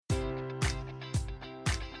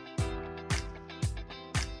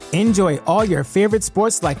Enjoy all your favorite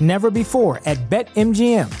sports like never before at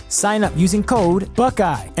BetMGM. Sign up using code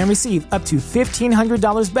Buckeye and receive up to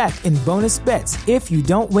 $1,500 back in bonus bets if you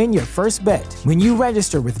don't win your first bet. When you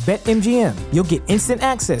register with BetMGM, you'll get instant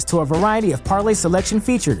access to a variety of parlay selection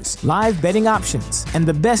features, live betting options, and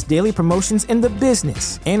the best daily promotions in the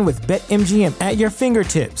business. And with BetMGM at your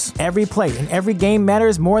fingertips, every play and every game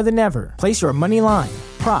matters more than ever. Place your money line,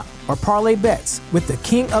 prop, or parlay bets with the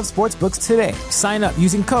king of sportsbooks today. Sign up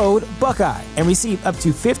using code Buckeye and receive up to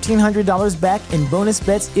 $1,500 back in bonus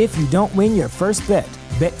bets if you don't win your first bet.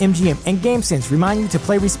 BetMGM and GameSense remind you to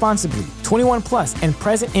play responsibly. 21 plus and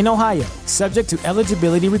present in Ohio, subject to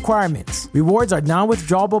eligibility requirements. Rewards are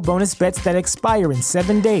non-withdrawable bonus bets that expire in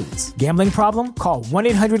 7 days. Gambling problem? Call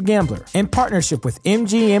 1-800-GAMBLER. In partnership with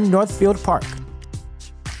MGM Northfield Park.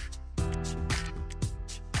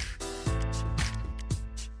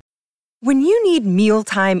 When you need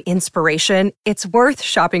mealtime inspiration, it's worth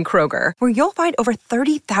shopping Kroger, where you'll find over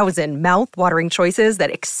 30,000 mouth-watering choices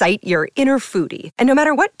that excite your inner foodie. And no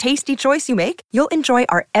matter what tasty choice you make, you'll enjoy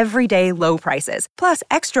our everyday low prices, plus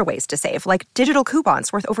extra ways to save, like digital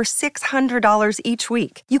coupons worth over $600 each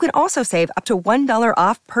week. You can also save up to $1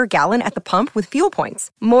 off per gallon at the pump with fuel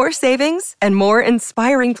points. More savings and more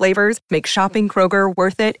inspiring flavors make shopping Kroger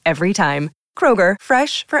worth it every time. Kroger,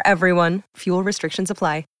 fresh for everyone. Fuel restrictions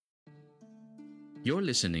apply. You're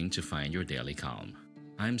listening to Find Your Daily Calm.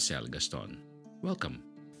 I'm Sel Gaston. Welcome.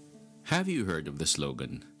 Have you heard of the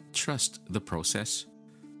slogan, Trust the Process?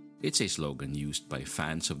 It's a slogan used by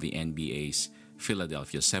fans of the NBA's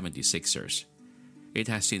Philadelphia 76ers. It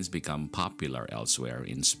has since become popular elsewhere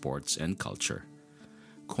in sports and culture.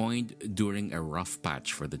 Coined during a rough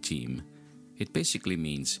patch for the team, it basically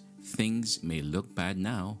means things may look bad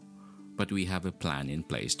now, but we have a plan in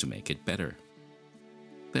place to make it better.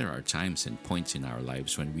 There are times and points in our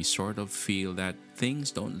lives when we sort of feel that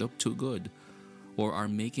things don't look too good or are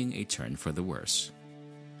making a turn for the worse.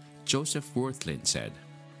 Joseph Wirthlin said,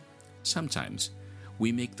 "Sometimes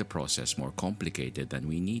we make the process more complicated than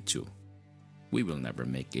we need to. We will never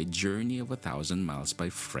make a journey of 1,000 miles by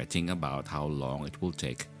fretting about how long it will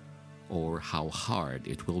take or how hard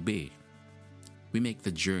it will be. We make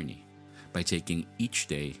the journey by taking each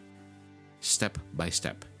day step by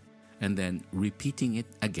step, and then repeating it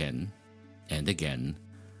again and again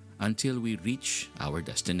until we reach our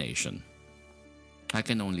destination." I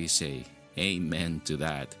can only say amen to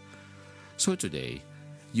that. So today,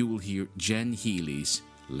 you will hear Jen Healy's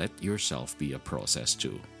Let Yourself Be a Process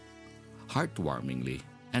Too, heartwarmingly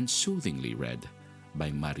and soothingly read by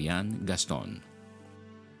Marianne Gaston.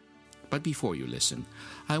 But before you listen,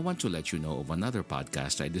 I want to let you know of another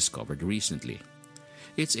podcast I discovered recently.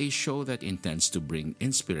 It's a show that intends to bring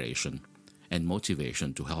inspiration and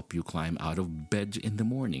motivation to help you climb out of bed in the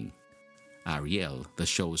morning. Ariel, the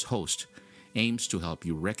show's host, aims to help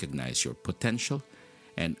you recognize your potential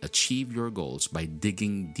and achieve your goals by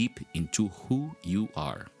digging deep into who you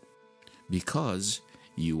are. Because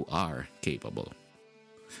you are capable.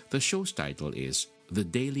 The show's title is The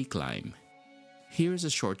Daily Climb. Here's a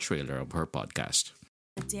short trailer of her podcast.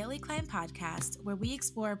 The Daily Climb podcast, where we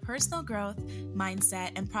explore personal growth,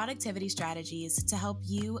 mindset, and productivity strategies to help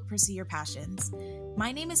you pursue your passions.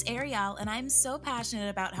 My name is Ariel, and I'm so passionate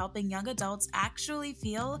about helping young adults actually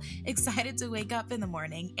feel excited to wake up in the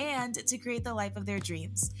morning and to create the life of their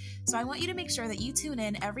dreams. So I want you to make sure that you tune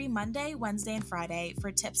in every Monday, Wednesday, and Friday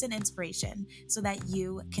for tips and inspiration so that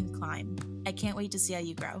you can climb. I can't wait to see how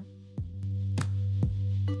you grow.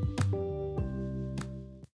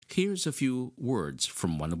 Here's a few words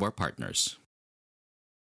from one of our partners.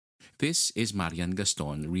 This is Marianne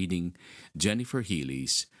Gaston reading Jennifer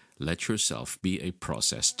Healy's Let Yourself Be a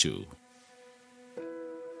Process Too.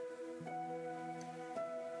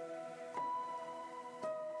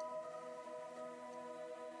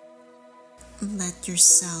 Let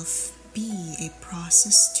yourself be a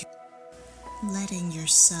process too. Letting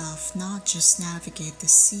yourself not just navigate the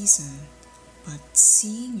season, but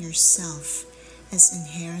seeing yourself as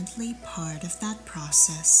inherently part of that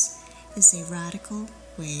process is a radical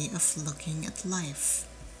way of looking at life.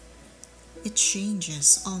 It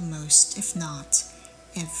changes almost, if not,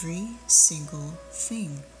 every single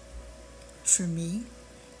thing. For me,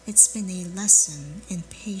 it's been a lesson in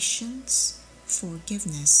patience,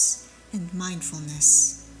 forgiveness, and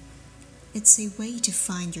mindfulness. It's a way to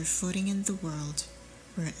find your footing in the world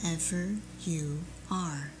wherever you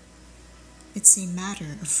are. It's a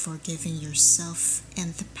matter of forgiving yourself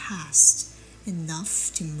and the past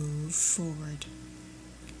enough to move forward.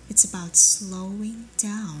 It's about slowing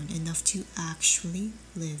down enough to actually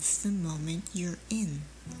live the moment you're in.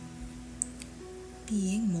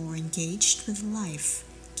 Being more engaged with life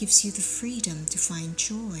gives you the freedom to find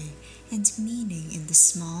joy and meaning in the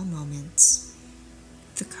small moments,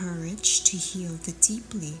 the courage to heal the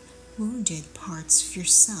deeply wounded parts of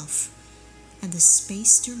yourself, and the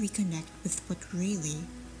space to reconnect with what really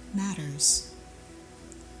matters.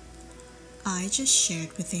 I just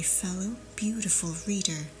shared with a fellow beautiful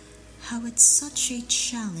reader how it's such a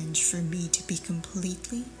challenge for me to be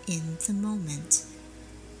completely in the moment.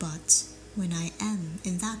 But when I am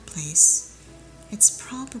in that place, it's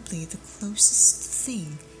probably the closest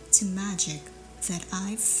thing to magic that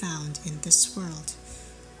I've found in this world.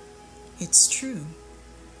 It's true.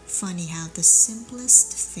 Funny how the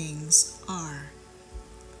simplest things are.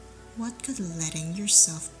 What could letting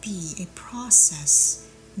yourself be a process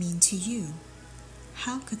mean to you?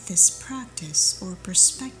 How could this practice or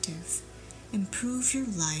perspective improve your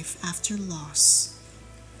life after loss?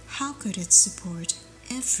 How could it support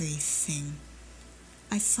everything?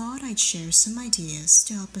 I thought I'd share some ideas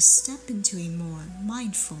to help us step into a more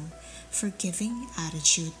mindful, forgiving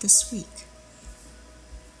attitude this week.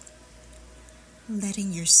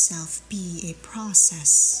 Letting yourself be a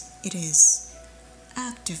process, it is.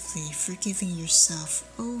 Actively forgiving yourself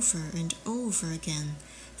over and over again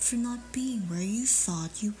for not being where you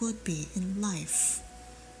thought you would be in life.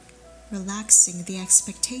 Relaxing the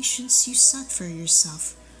expectations you set for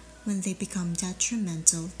yourself when they become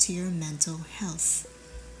detrimental to your mental health.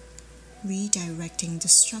 Redirecting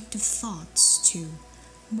destructive thoughts to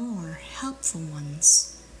more helpful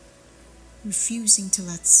ones. Refusing to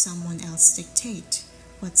let someone else dictate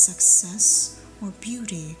what success or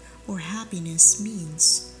beauty or happiness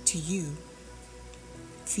means to you.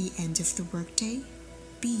 The end of the workday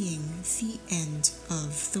being the end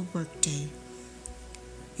of the workday.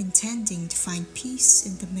 Intending to find peace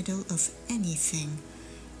in the middle of anything,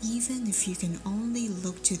 even if you can only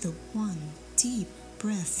look to the one deep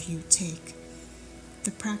breath you take.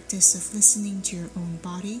 The practice of listening to your own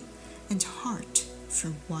body and heart for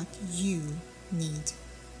what you need.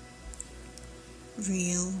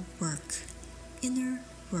 Real work, inner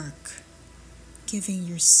work, giving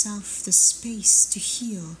yourself the space to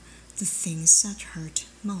heal the things that hurt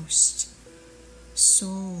most.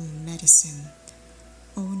 Soul medicine,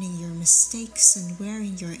 owning your mistakes and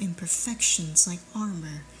wearing your imperfections like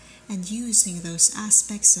armor, and using those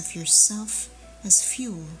aspects of yourself as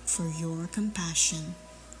fuel for your compassion.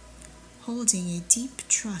 Holding a deep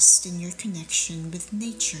trust in your connection with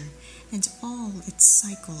nature and all its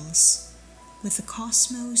cycles, with the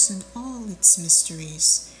cosmos and all its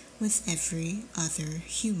mysteries, with every other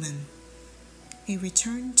human. A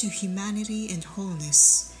return to humanity and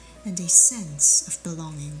wholeness, and a sense of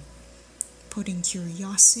belonging. Putting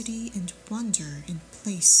curiosity and wonder in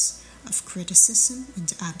place of criticism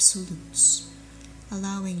and absolutes.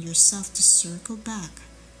 Allowing yourself to circle back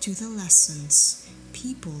to the lessons,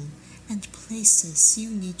 people, and places you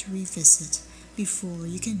need to revisit before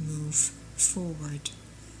you can move forward.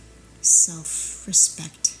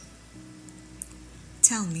 Self-respect.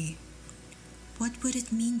 Tell me, what would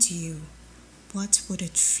it mean to you? What would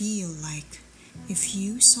it feel like if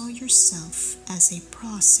you saw yourself as a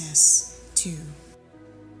process too?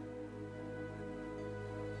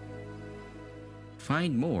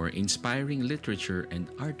 Find more inspiring literature and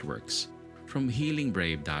artworks from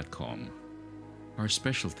healingbrave.com. Our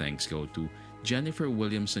special thanks go to Jennifer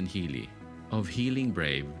Williamson Healy of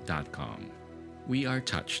healingbrave.com. We are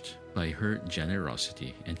touched by her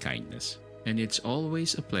generosity and kindness, and it's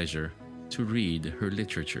always a pleasure to read her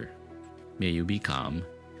literature. May you be calm,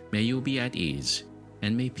 may you be at ease,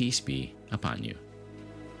 and may peace be upon you.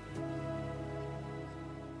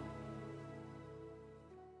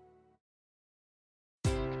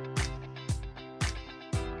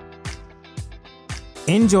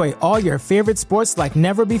 Enjoy all your favorite sports like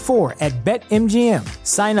never before at BetMGM.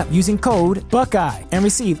 Sign up using code Buckeye and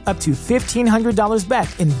receive up to $1,500 back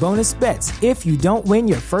in bonus bets if you don't win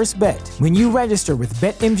your first bet. When you register with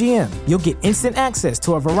BetMGM, you'll get instant access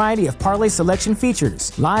to a variety of parlay selection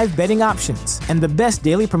features, live betting options, and the best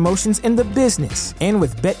daily promotions in the business. And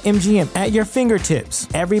with BetMGM at your fingertips,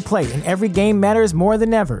 every play and every game matters more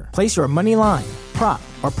than ever. Place your money line, prop,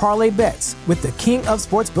 or parlay bets with the king of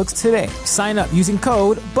sportsbooks today. Sign up using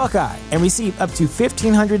code Buckeye and receive up to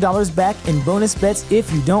 $1,500 back in bonus bets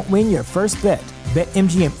if you don't win your first bet.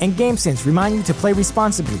 BetMGM and GameSense remind you to play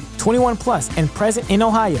responsibly. 21 plus and present in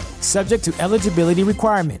Ohio, subject to eligibility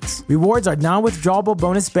requirements. Rewards are non-withdrawable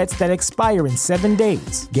bonus bets that expire in 7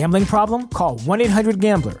 days. Gambling problem? Call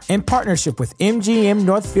 1-800-GAMBLER in partnership with MGM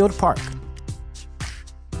Northfield Park.